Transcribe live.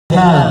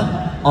helm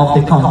of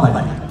the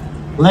company.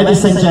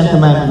 Ladies and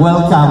gentlemen,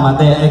 welcome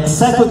the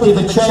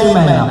Executive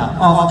Chairman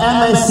of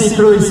MSC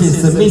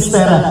Cruises,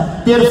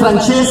 Mr.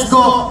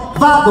 Pierfrancesco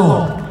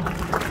Vago.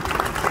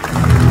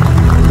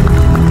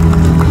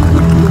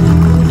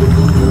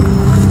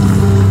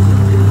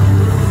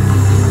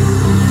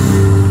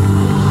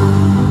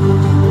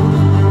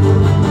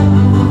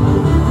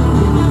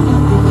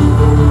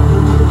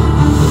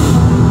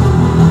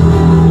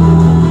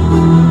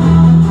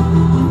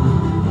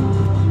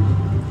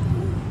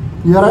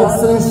 Your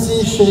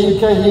Excellency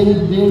Sheikh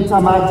Hind bin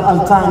Hamad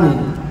Al Thani,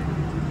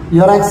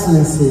 Your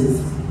Excellencies,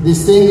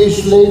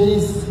 distinguished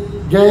ladies,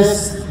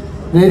 guests,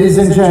 ladies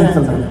and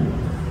gentlemen,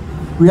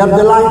 we are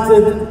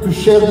delighted to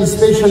share this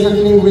special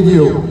evening with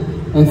you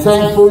and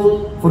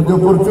thankful for the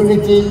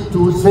opportunity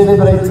to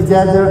celebrate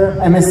together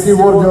MSC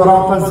World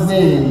Europa's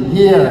name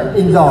here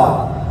in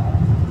Doha.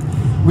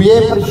 We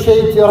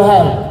appreciate your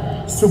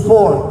help,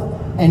 support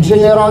and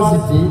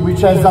generosity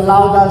which has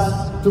allowed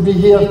us to be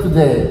here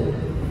today.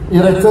 In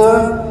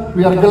return,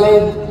 we are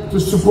glad to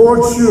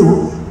support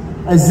you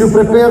as you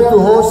prepare to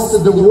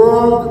host the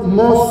world's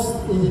most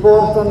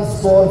important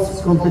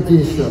sports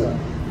competition.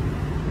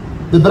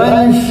 The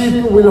brand new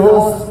ship will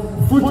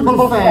host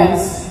football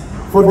fans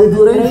for the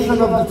duration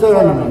of the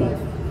tournament,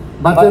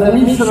 but our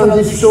mission on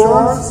these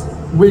shores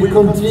will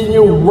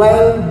continue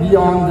well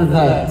beyond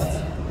that.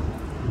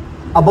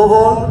 Above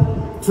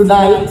all,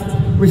 tonight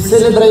we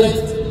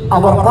celebrate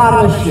our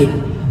partnership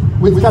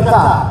with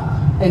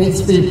Qatar and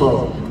its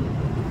people.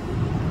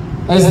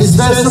 As this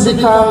vessel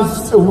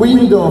becomes a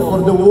window for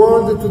the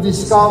world to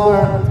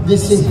discover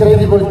this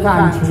incredible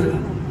country,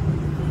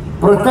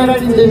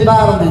 protecting the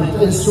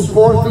environment and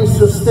supporting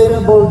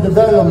sustainable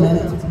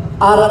development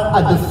are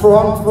at the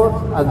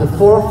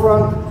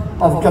forefront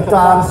of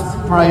Qatar's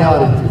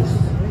priorities.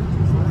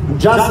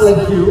 Just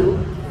like you,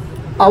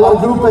 our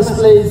group has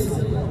placed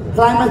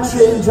climate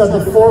change at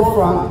the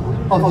forefront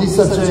of this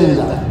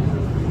agenda.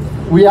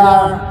 We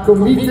are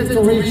committed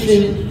to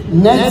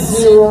reaching net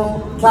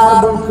zero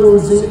carbon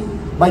cruising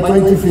by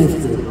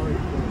 2050.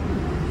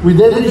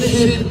 With every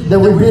ship that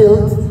we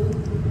build,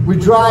 we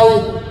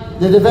drive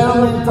the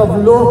development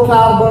of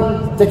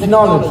low-carbon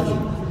technology,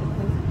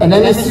 and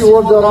MSC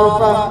World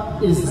Europa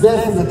is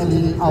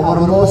definitely our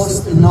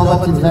most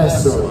innovative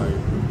vessel.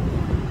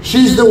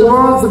 She's the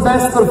world's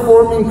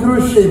best-performing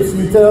cruise ships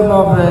in terms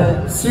of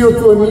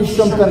CO2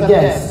 emission per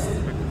guest,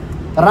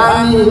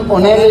 running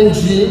on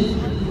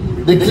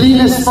LNG, the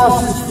cleanest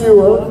fossil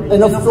fuel,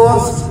 and of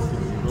course,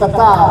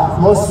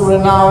 Qatar, most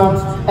renowned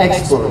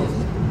export.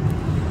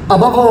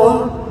 Above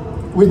all,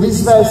 with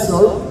this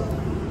vessel,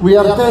 we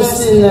are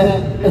testing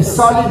a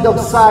solid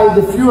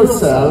oxide fuel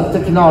cell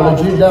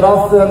technology that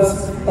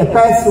offers a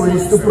pathway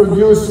to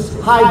produce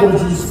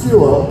hydrogen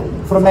fuel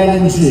from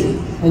LNG,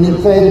 an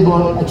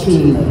incredible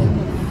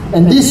achievement.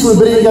 And this will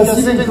bring us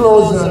even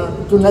closer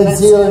to net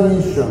zero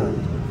emission.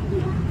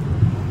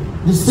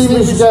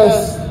 Distinguished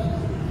guests,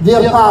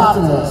 dear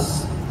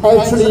partners,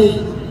 actually,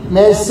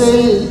 may I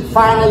say,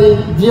 finally,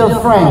 dear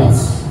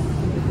friends,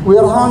 we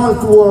are honored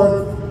to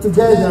work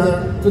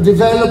together to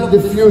develop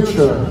the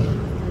future,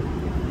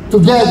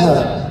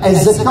 together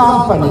as a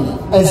company,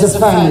 as a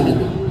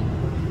family.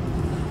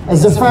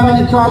 As a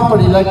family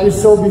company, like we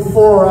saw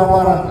before,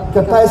 our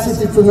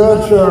capacity to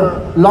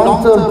nurture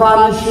long-term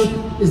partnership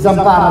is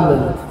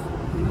unparalleled.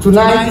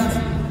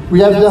 Tonight, we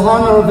have the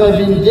honor of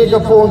having Diego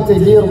Ponte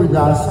here with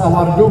us,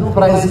 our group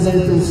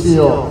president and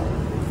CEO.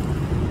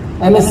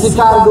 MSC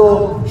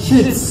Cargo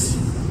ships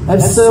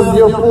have served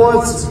your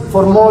ports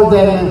for more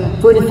than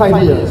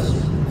 25 years.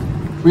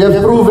 We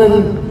have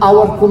proven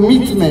our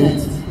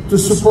commitment to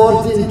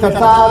supporting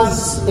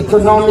Qatar's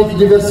economic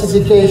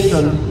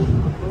diversification,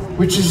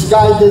 which is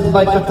guided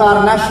by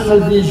Qatar National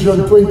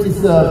Vision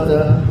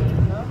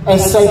 2030,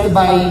 as set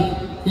by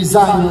His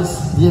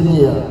Highness the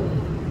Emir.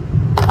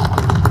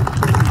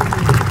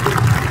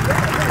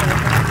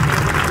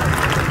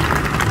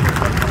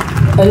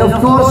 And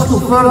of course, to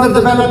further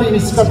developing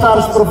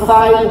Qatar's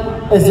profile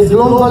as a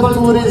global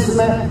tourism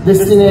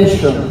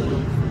destination.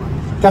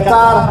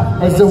 Qatar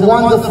has a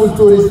wonderful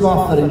tourism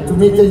offering to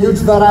meet a huge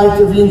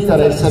variety of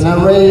interests and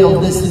array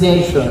of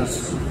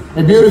destinations.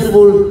 A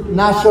beautiful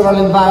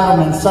natural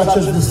environment such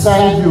as the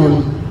sand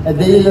dune at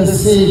the Inland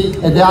Sea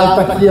and the Al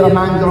Takira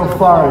mangrove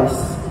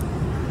forest.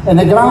 And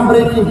a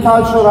groundbreaking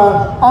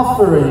cultural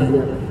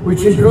offering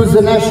which includes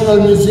the National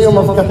Museum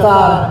of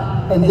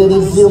Qatar and the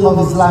Museum of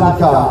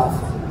Islamic Art.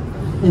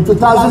 In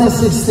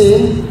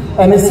 2016,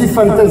 MSC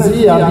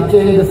Fantasia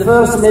became the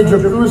first major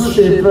cruise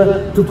ship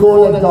to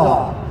call at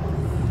Doha.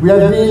 We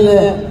have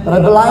been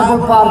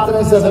reliable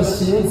partners ever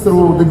since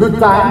through the good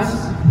times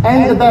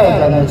and the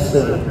bad, I must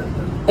say.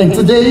 And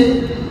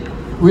today,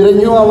 we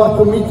renew our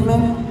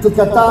commitment to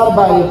Qatar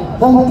by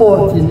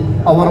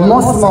homeporting our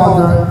most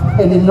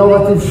modern and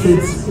innovative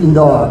ships in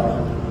Doha.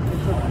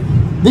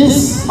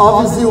 This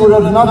obviously would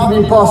have not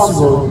been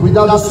possible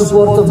without the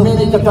support of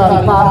many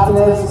Qatari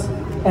partners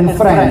and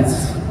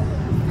friends.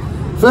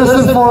 First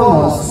and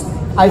foremost,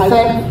 I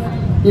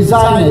thank His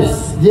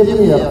Highness the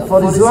Emir,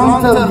 for his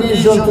long-term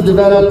vision to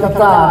develop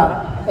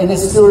Qatar and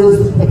its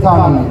tourism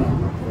economy.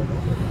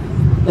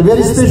 A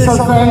very special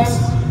thanks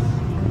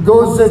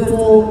goes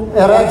to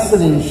Her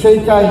Excellency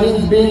Sheikh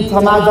Hind bin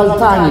Hamad Al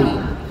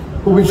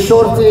Thani, who will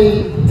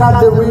shortly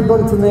cut the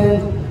ribbon to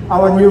name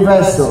our new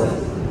vessel.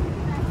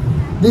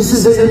 This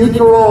is a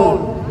unique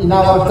role in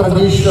our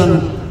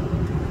tradition,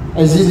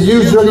 as is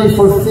usually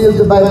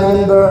fulfilled by a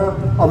member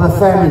of a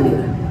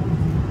family.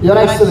 Your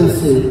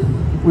Excellency,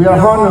 we are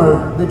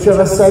honored that you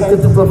have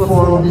accepted to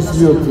perform this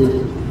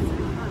duty.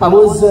 I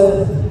was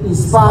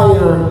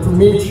inspired to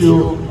meet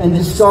you and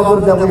discover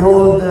that we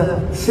hold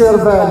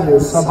shared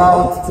values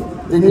about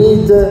the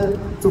need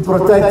to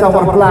protect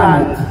our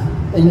planet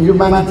and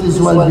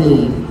humanity's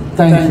well-being.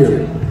 Thank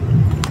you.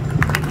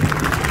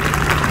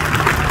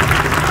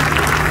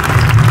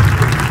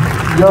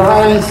 Your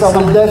Highness, I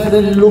will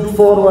definitely look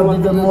forward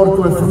even more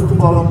to a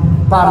fruitful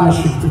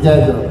partnership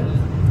together.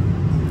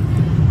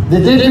 The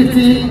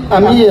Deputy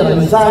Amir,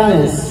 His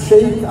Highness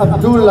Sheikh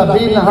Abdullah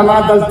bin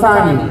Hamad Al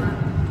Thani,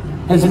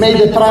 has made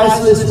a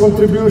priceless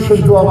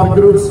contribution to our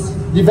group's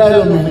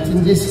development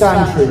in this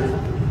country,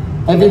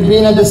 having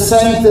been at the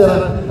center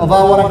of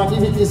our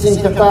activities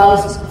in Qatar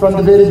from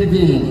the very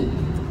beginning.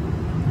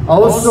 I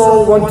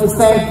also want to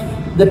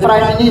thank the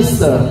Prime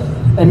Minister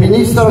and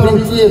Minister of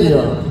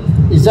Interior,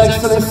 His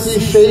Excellency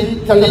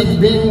Sheikh Khalifa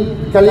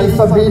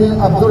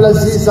bin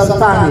Abdulaziz Al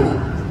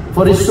Thani,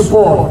 for his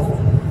support,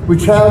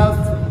 which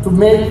helped to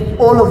make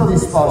all of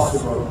this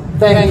possible.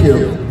 Thank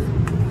you.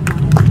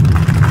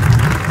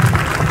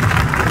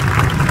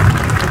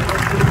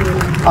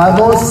 I'm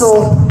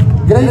also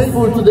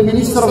grateful to the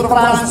Minister of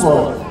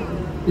Transport,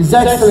 His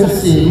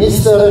Excellency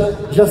Mr.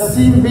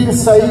 Jassim bin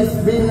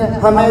Saif bin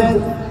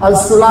Hamed Al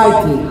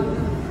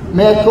Sulaiti.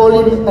 May I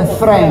call him a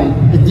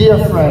friend, a dear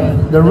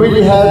friend, that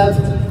really helped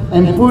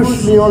and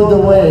pushed me all the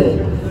way.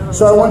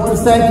 So I want to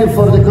thank you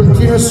for the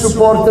continuous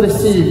support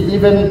received,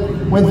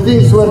 even when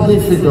things were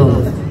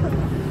difficult.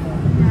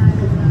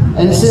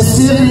 And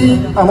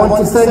sincerely, I want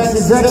to thank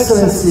His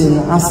Excellency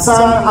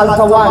Hassan Al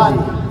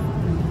Tawadi,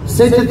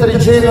 Secretary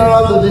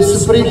General of the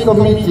Supreme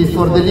Committee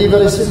for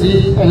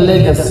Delivery and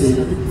Legacy.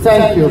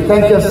 Thank you,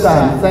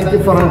 Hassan. Thank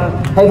you for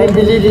having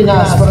believed in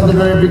us from the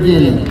very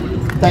beginning.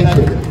 Thank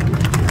you.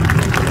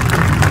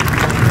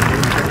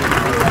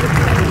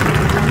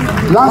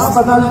 Last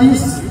but not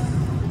least,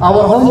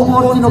 our home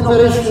port in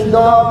operation in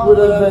Doha would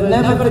have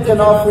never taken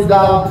off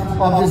without,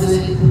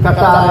 obviously,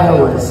 Qatar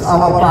Airways,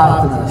 our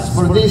partners.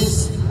 For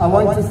this, I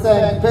want to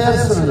thank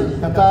personally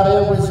Qatar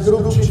Airways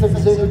Group Chief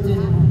Executive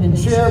and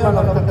Chairman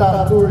of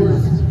Qatar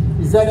Tourism,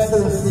 His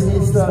Excellency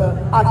Mr.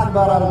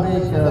 Akbar Al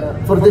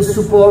Baker, for the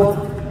support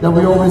that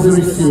we always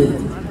received.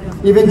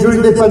 Even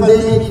during the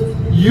pandemic,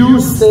 you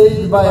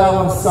stayed by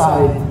our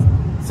side.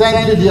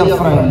 Thank you, dear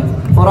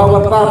friend, for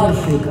our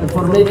partnership and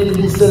for making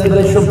this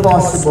celebration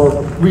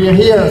possible. We are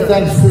here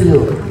thanks to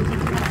you.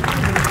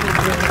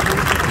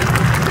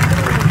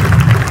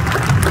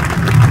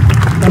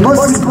 And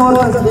most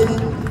importantly,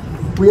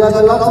 we have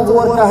a lot of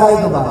work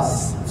ahead of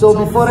us.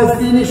 So before I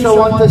finish, I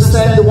want to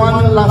extend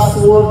one last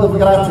word of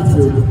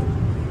gratitude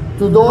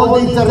to all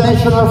the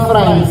international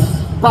friends,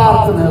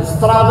 partners,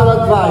 travel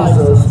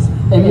advisors,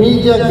 and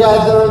media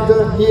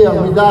gathered here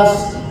with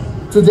us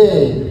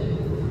today.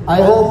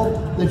 I hope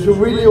that you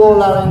really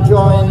all are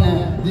enjoying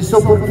this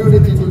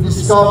opportunity to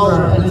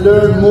discover and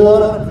learn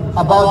more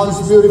about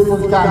this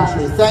beautiful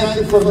country. Thank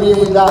you for being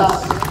with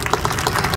us.